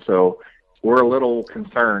soils. And so we're a little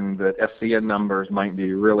concerned that SCN numbers might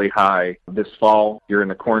be really high this fall. You're in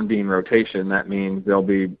the corn bean rotation. That means there'll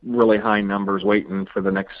be really high numbers waiting for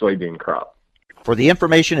the next soybean crop. For the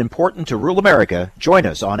information important to rural America, join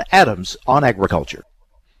us on Adams on Agriculture.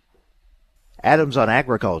 Adams on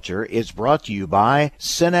Agriculture is brought to you by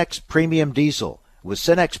Cenex Premium Diesel. With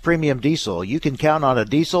Cenex Premium Diesel, you can count on a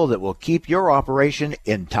diesel that will keep your operation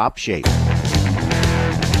in top shape.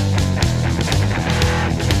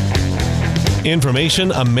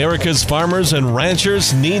 Information America's farmers and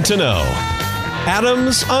ranchers need to know.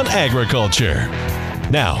 Adams on Agriculture.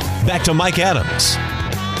 Now, back to Mike Adams.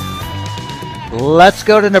 Let's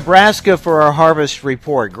go to Nebraska for our harvest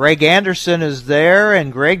report. Greg Anderson is there.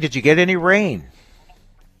 And Greg, did you get any rain?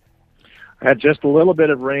 I had just a little bit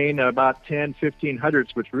of rain, about 15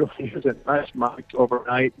 hundredths, which really isn't much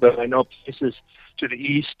overnight, but I know places to the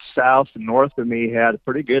east, south, and north of me had a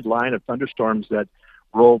pretty good line of thunderstorms that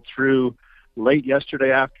rolled through late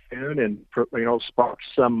yesterday afternoon and, sparked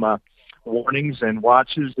some warnings and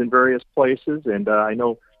watches in various places. And I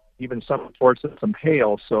know even some reports of some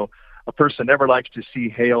hail. So a person never likes to see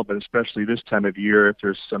hail, but especially this time of year if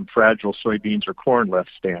there's some fragile soybeans or corn left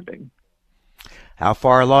standing. How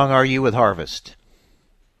far along are you with harvest?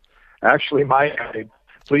 Actually, I'm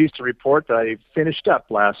pleased to report that I finished up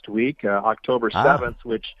last week, October 7th,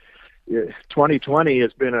 which 2020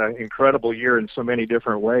 has been an incredible year in so many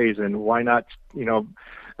different ways, and why not,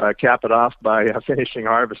 cap it off by finishing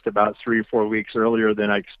harvest about 3 or 4 weeks earlier than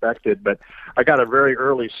I expected. But I got a very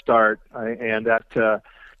early start, and that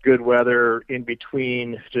good weather in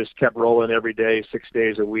between just kept rolling every day, 6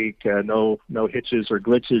 days a week, no hitches or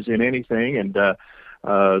glitches in anything, and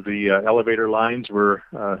the elevator lines were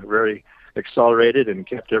very accelerated and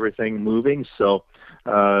kept everything moving. So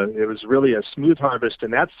it was really a smooth harvest in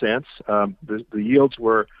that sense. The yields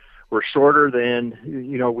were shorter than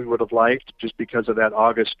we would have liked just because of that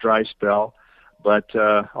August dry spell, but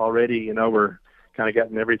already we're kind of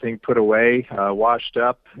getting everything put away, washed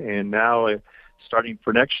up, and now starting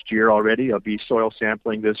for next year already, I'll be soil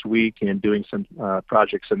sampling this week and doing some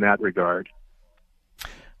projects in that regard.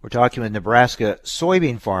 We're talking with Nebraska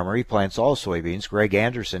soybean farmer. He plants all soybeans, Greg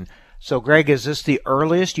Anderson. So, Greg, is this the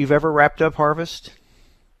earliest you've ever wrapped up harvest?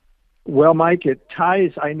 Well, Mike, it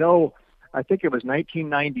ties, I think it was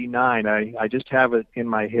 1999. I just have it in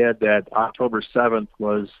my head that October 7th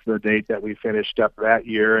was the date that we finished up that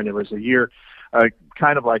year, and it was a year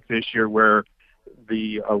kind of like this year where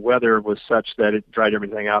the weather was such that it dried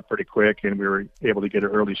everything out pretty quick, and we were able to get an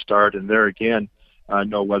early start. And there again,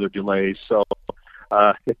 no weather delays. So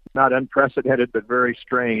it's not unprecedented, but very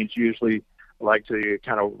strange. Usually I like to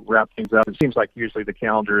kind of wrap things up. It seems like usually the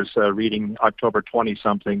calendar is reading October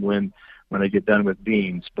 20-something when I get done with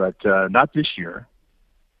beans, but not this year.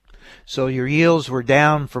 So your yields were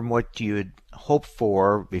down from what you had hoped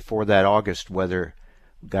for before that August weather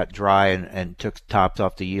got dry and took the tops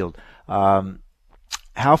off the yield.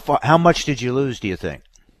 How much did you lose, do you think?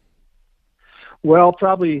 Well,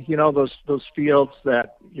 probably, those fields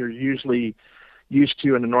that you're usually used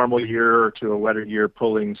to in a normal year or to a wetter year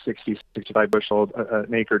pulling 60, 65 bushel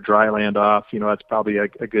an acre dry land off, that's probably a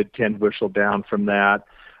good 10 bushel down from that.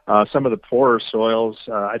 Some of the poorer soils,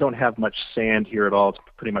 I don't have much sand here at all. It's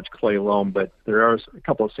pretty much clay loam, but there are a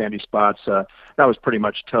couple of sandy spots. That was pretty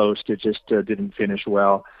much toast. It just didn't finish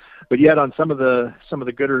well. But yet on some of the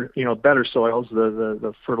gooder, better soils,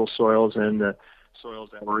 the fertile soils and the soils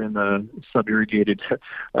that were in the sub-irrigated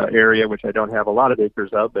area, which I don't have a lot of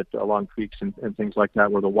acres of, but along creeks and things like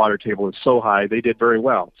that where the water table is so high, they did very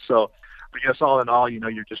well. So I guess all in all,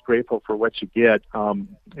 you're just grateful for what you get.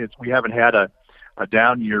 We haven't had a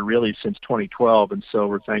down year really since 2012, and so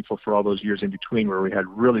we're thankful for all those years in between where we had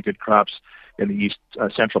really good crops in the east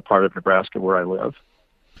central part of Nebraska where I live.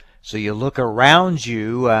 So you look around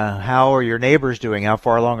you, how are your neighbors doing? How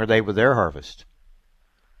far along are they with their harvest?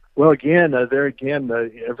 Well, again,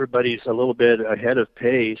 everybody's a little bit ahead of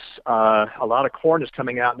pace. A lot of corn is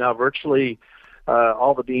coming out now. Virtually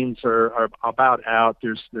all the beans are about out.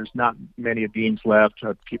 There's not many beans left.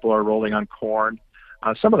 People are rolling on corn.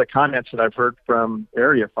 Some of the comments that I've heard from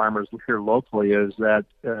area farmers here locally is that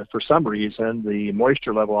for some reason the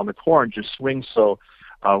moisture level on the corn just swings so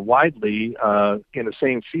widely in the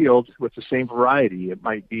same field with the same variety. It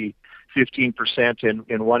might be 15%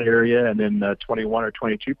 in one area and then 21 or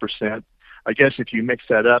 22%. I guess if you mix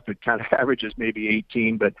that up, it kind of averages maybe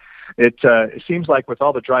 18, but it seems like with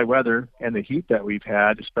all the dry weather and the heat that we've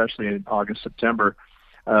had, especially in August, September,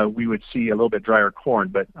 we would see a little bit drier corn.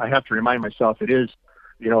 But I have to remind myself it is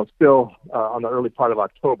still on the early part of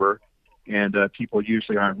October, and people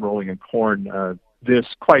usually aren't rolling in corn this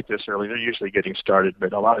early. They're usually getting started,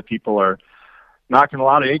 but a lot of people are knocking a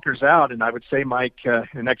lot of acres out, and I would say, Mike, in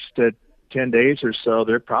the next 10 days or so,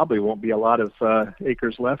 there probably won't be a lot of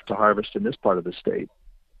acres left to harvest in this part of the state.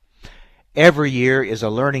 Every year is a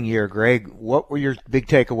learning year, Greg. What were your big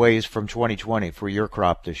takeaways from 2020 for your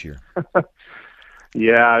crop this year?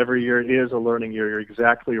 Yeah, every year is a learning year. You're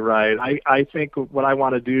exactly right. I think what I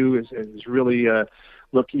want to do is really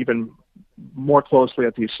look even more closely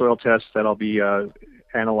at these soil tests that I'll be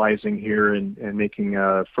analyzing here and making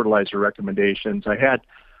fertilizer recommendations. I had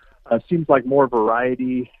seems like more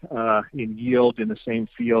variety in yield in the same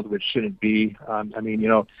field, which shouldn't be.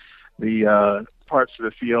 The parts of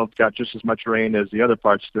the field got just as much rain as the other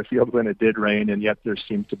parts of the field when it did rain, and yet there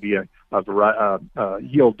seemed to be a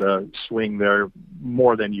yield swing there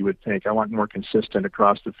more than you would think. I want more consistent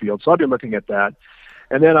across the field, so I'll be looking at that.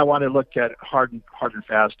 And then I want to look at hard and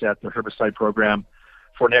fast at the herbicide program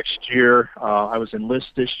for next year. I was Enlist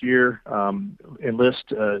this year.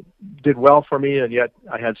 Enlist did well for me, and yet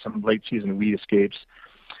I had some late season weed escapes.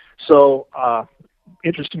 So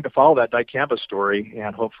interesting to follow that dicamba story,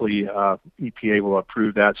 and hopefully EPA will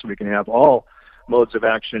approve that so we can have all modes of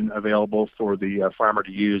action available for the farmer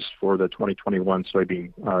to use for the 2021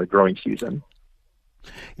 soybean growing season.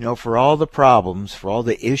 You know, for all the problems, for all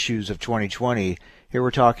the issues of 2020, here we're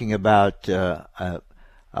talking about a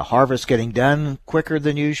harvest getting done quicker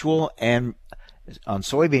than usual, and on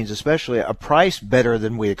soybeans especially, a price better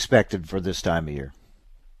than we expected for this time of year.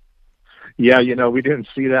 Yeah, you know, we didn't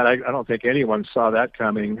see that. I don't think anyone saw that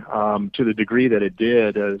coming to the degree that it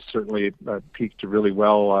did. Certainly peaked really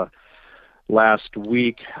well last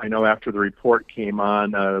week. I know after the report came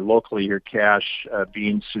on, locally your cash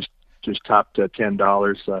beans just topped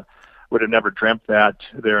 $10. Would have never dreamt that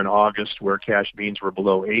there in August, where cash beans were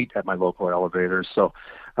below $8 at my local elevators. So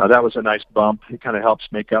that was a nice bump. It kind of helps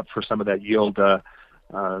make up for some of that yield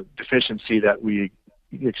deficiency that we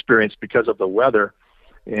experienced because of the weather.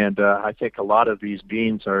 And I think a lot of these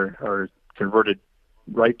beans are converted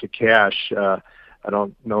right to cash. I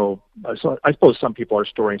don't know. I suppose some people are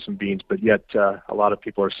storing some beans, but yet a lot of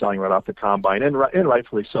people are selling right off the combine, and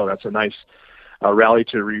rightfully so. That's a nice rally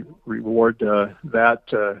to reward that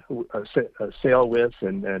sale with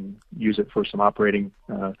and use it for some operating.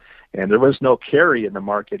 And there was no carry in the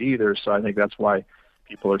market either, so I think that's why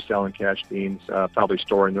people are selling cash beans, probably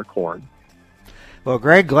storing their corn. Well,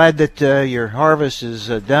 Greg, glad that your harvest is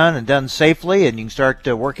done and done safely, and you can start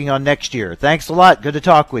working on next year. Thanks a lot. Good to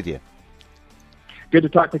talk with you. Good to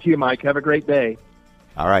talk with you, Mike. Have a great day.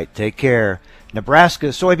 All right, take care. Nebraska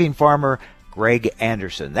soybean farmer Greg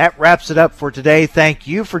Anderson. That wraps it up for today. Thank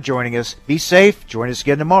you for joining us. Be safe. Join us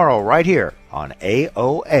again tomorrow right here on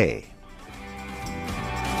AOA.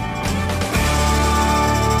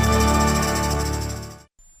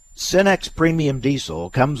 Cenex Premium Diesel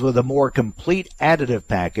comes with a more complete additive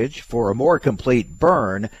package for a more complete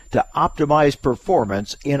burn to optimize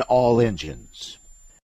performance in all engines.